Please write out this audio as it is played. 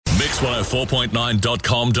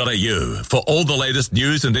mix104.9.com.au for all the latest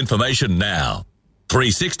news and information now.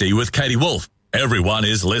 360 with Katie Wolf. Everyone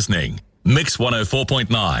is listening. Mix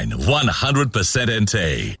 104.9, 100%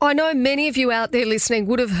 NT. I know many of you out there listening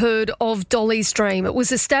would have heard of Dolly's Dream. It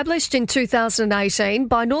was established in 2018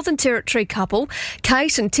 by Northern Territory couple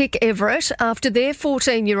Kate and Tick Everett after their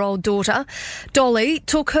 14-year-old daughter, Dolly,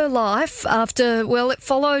 took her life after, it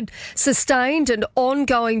followed sustained and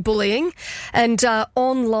ongoing bullying and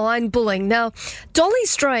online bullying. Now,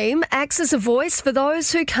 Dolly's Dream acts as a voice for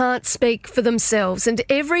those who can't speak for themselves, and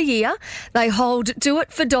every year they hold Do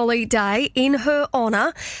It for Dolly Day in her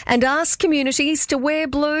honour and ask communities to wear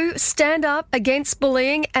blue, stand up against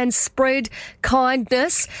bullying and spread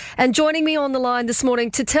kindness. And joining me on the line this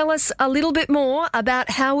morning to tell us a little bit more about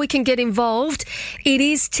how we can get involved, it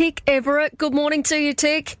is Tick Everett. Good morning to you,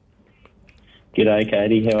 Tick. G'day,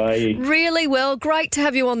 Katie. How are you? Really well. Great to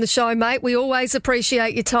have you on the show, mate. We always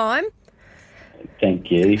appreciate your time.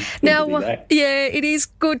 Thank you. It is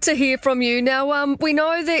good to hear from you. Now, we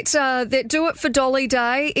know that Do It for Dolly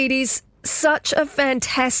Day, it is such a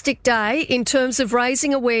fantastic day in terms of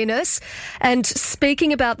raising awareness and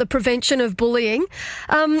speaking about the prevention of bullying.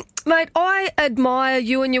 Mate, I admire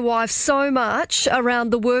you and your wife so much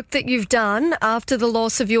around the work that you've done after the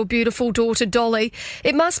loss of your beautiful daughter, Dolly.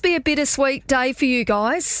 It must be a bittersweet day for you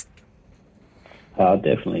guys.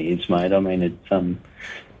 Definitely is, mate. I mean, it's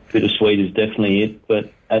bittersweet is definitely it,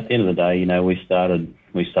 but at the end of the day, we started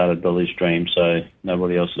Dolly's Dream, so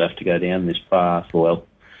nobody else would have to go down this path. Well,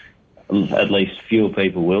 at least fewer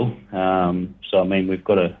people will. So I mean, we've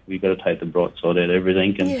got to take the bright side out of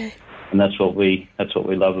everything, and that's what we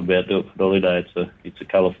love about Do It for Dolly Day. It's a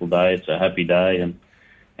colourful day, it's a happy day,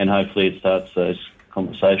 and hopefully it starts those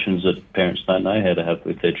conversations that parents don't know how to have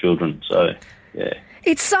with their children. So yeah.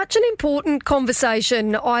 It's such an important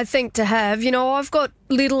conversation, I think, to have. I've got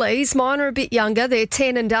littlies. Mine are a bit younger. They're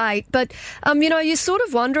 10 and 8. But, you sort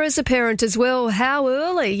of wonder as a parent as well how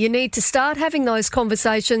early you need to start having those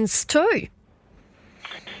conversations too.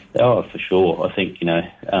 Oh, for sure. I think,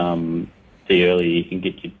 the earlier you can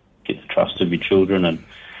get the trust of your children and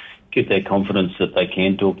get their confidence that they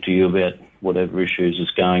can talk to you about whatever issues is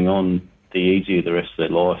going on, the easier the rest of their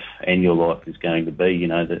life and your life is going to be,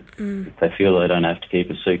 that if they feel they don't have to keep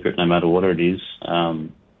a secret no matter what it is,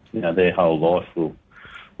 their whole life will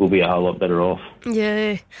be a whole lot better off.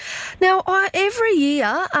 Yeah. Now, every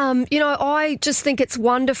year, I just think it's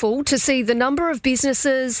wonderful to see the number of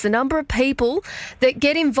businesses, the number of people that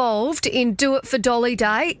get involved in Do It for Dolly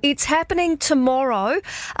Day. It's happening tomorrow.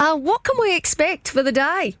 What can we expect for the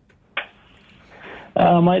day?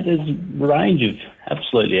 Mate, there's a range of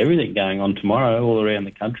absolutely everything going on tomorrow all around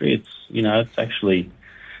the country. It's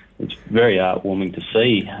very heartwarming to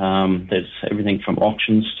see. There's everything from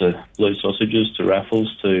auctions to blue sausages to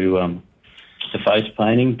raffles to face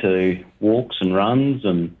painting to walks and runs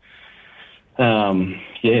and I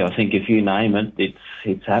think if you name it,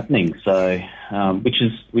 it's happening. So which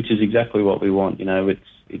is exactly what we want.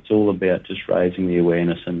 It's all about just raising the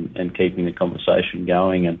awareness and keeping the conversation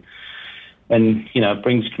going and it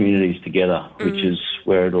brings communities together, which is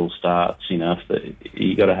where it all starts. If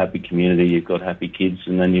you've got a happy community, you've got happy kids,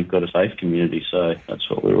 and then you've got a safe community. So that's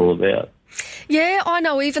what we're all about. Yeah, I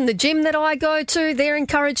know even the gym that I go to, they're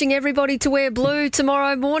encouraging everybody to wear blue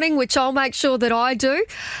tomorrow morning, which I'll make sure that I do.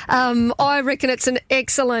 I reckon it's an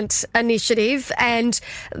excellent initiative, and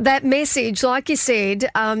that message, like you said,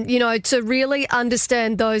 to really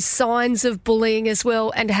understand those signs of bullying as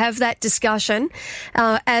well and have that discussion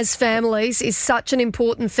as families is such an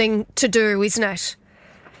important thing to do, isn't it?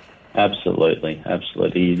 Absolutely.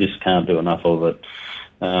 You just can't do enough of it.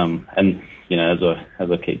 As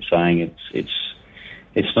I keep saying,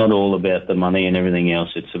 it's not all about the money and everything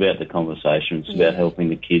else. It's about the conversation. It's about helping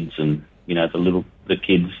the kids and the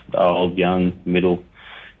kids, old, young, middle,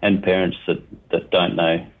 and parents that don't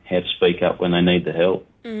know how to speak up when they need the help.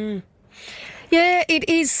 Yeah, it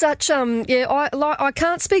is such I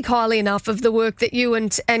can't speak highly enough of the work that you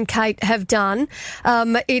and Kate have done.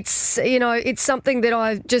 It's something that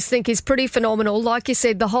I just think is pretty phenomenal. Like you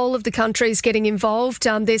said, the whole of the country is getting involved.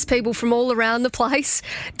 There's people from all around the place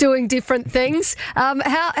doing different things.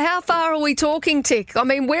 How far are we talking, Tick? I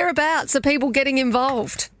mean, whereabouts are people getting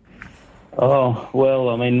involved? Oh, well,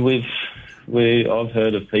 I mean, I've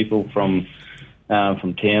heard of people from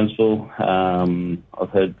Townsville. I've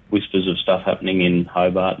heard whispers of stuff happening in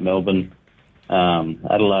Hobart, Melbourne,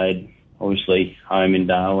 Adelaide, obviously home in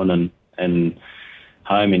Darwin and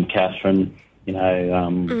home in Katherine.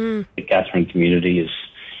 The Katherine community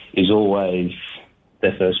is always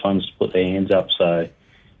their first ones to put their hands up. So,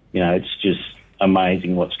 it's just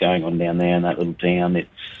amazing what's going on down there in that little town. It's,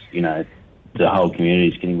 the whole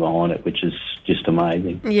community's getting behind it, which is just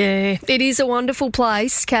amazing. Yeah, it is a wonderful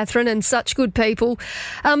place, Catherine, and such good people.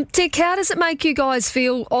 Tick, how does it make you guys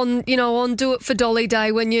feel on Do It for Dolly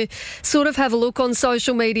Day when you sort of have a look on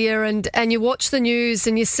social media and you watch the news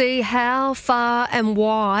and you see how far and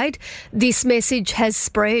wide this message has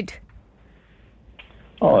spread?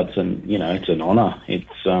 Oh, it's an honour.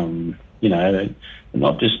 It's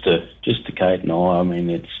not just to Kate and I mean,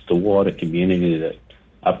 it's the wider community that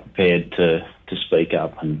are prepared to speak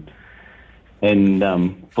up and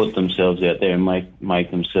put themselves out there and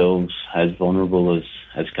make themselves as vulnerable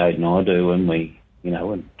as Kate and I do. And when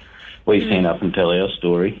we stand up and tell our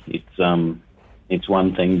story, it's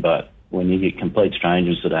one thing, but when you get complete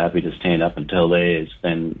strangers that are happy to stand up and tell theirs,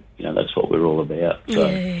 then that's what we're all about.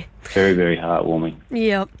 So very, very heartwarming.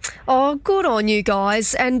 Yeah. Oh, good on you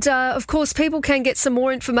guys. And, of course, people can get some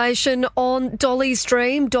more information on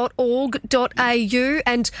dollysdream.org.au,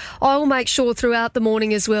 and I will make sure throughout the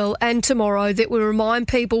morning as well and tomorrow that we remind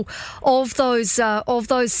people of those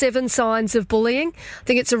 7 signs of bullying. I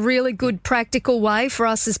think it's a really good practical way for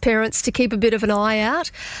us as parents to keep a bit of an eye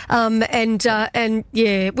out.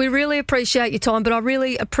 We really appreciate your time, but I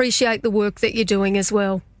really appreciate the work that you're doing as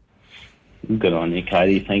well. Good on you,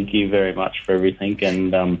 Katie. Thank you very much for everything.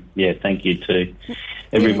 And, thank you to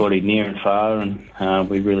everybody near and far. And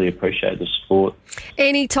we really appreciate the support.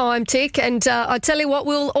 Anytime, Tick. And I tell you what,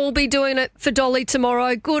 we'll all be doing it for Dolly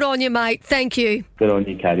tomorrow. Good on you, mate. Thank you. Good on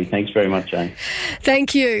you, Katie. Thanks very much, Jane.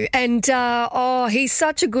 Thank you. And, he's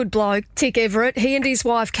such a good bloke, Tick Everett. He and his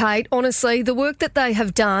wife, Kate, honestly, the work that they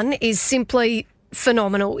have done is simply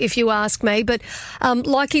phenomenal, if you ask me. But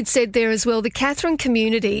like he'd said there as well, the Katherine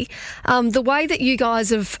community, the way that you guys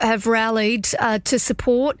have rallied to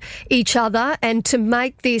support each other and to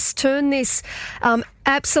turn this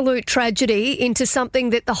absolute tragedy into something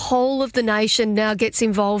that the whole of the nation now gets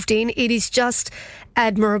involved in, it is just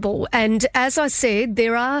admirable. And as I said,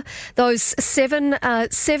 there are those seven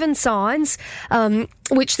signs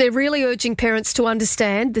which they're really urging parents to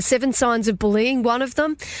understand. The 7 signs of bullying, one of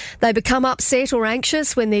them, they become upset or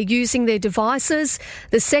anxious when they're using their devices.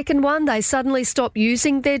 The second one, they suddenly stop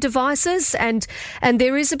using their devices, and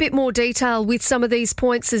there is a bit more detail with some of these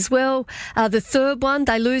points as well. The third one,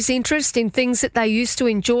 they lose interest in things that they used to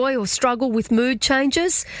enjoy or struggle with mood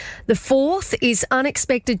changes. The fourth is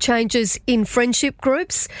unexpected changes in friendship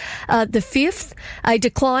groups. The fifth, a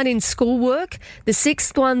decline in schoolwork. The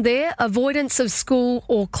sixth one there, avoidance of school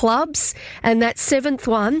or clubs. And that seventh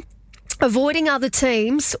one, avoiding other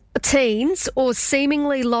teens or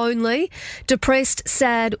seemingly lonely, depressed,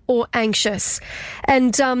 sad or anxious.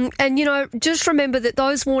 And just remember that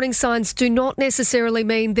those warning signs do not necessarily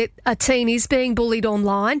mean that a teen is being bullied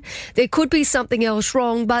online. There could be something else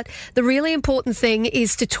wrong, but the really important thing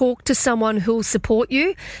is to talk to someone who will support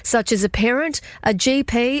you, such as a parent, a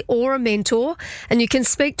GP or a mentor, and you can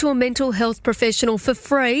speak to a mental health professional for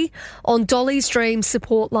free on Dolly's Dream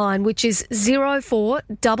support line, which is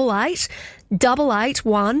 0488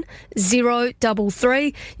 881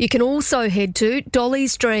 033. You can also head to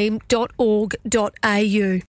dollysdream.org.au.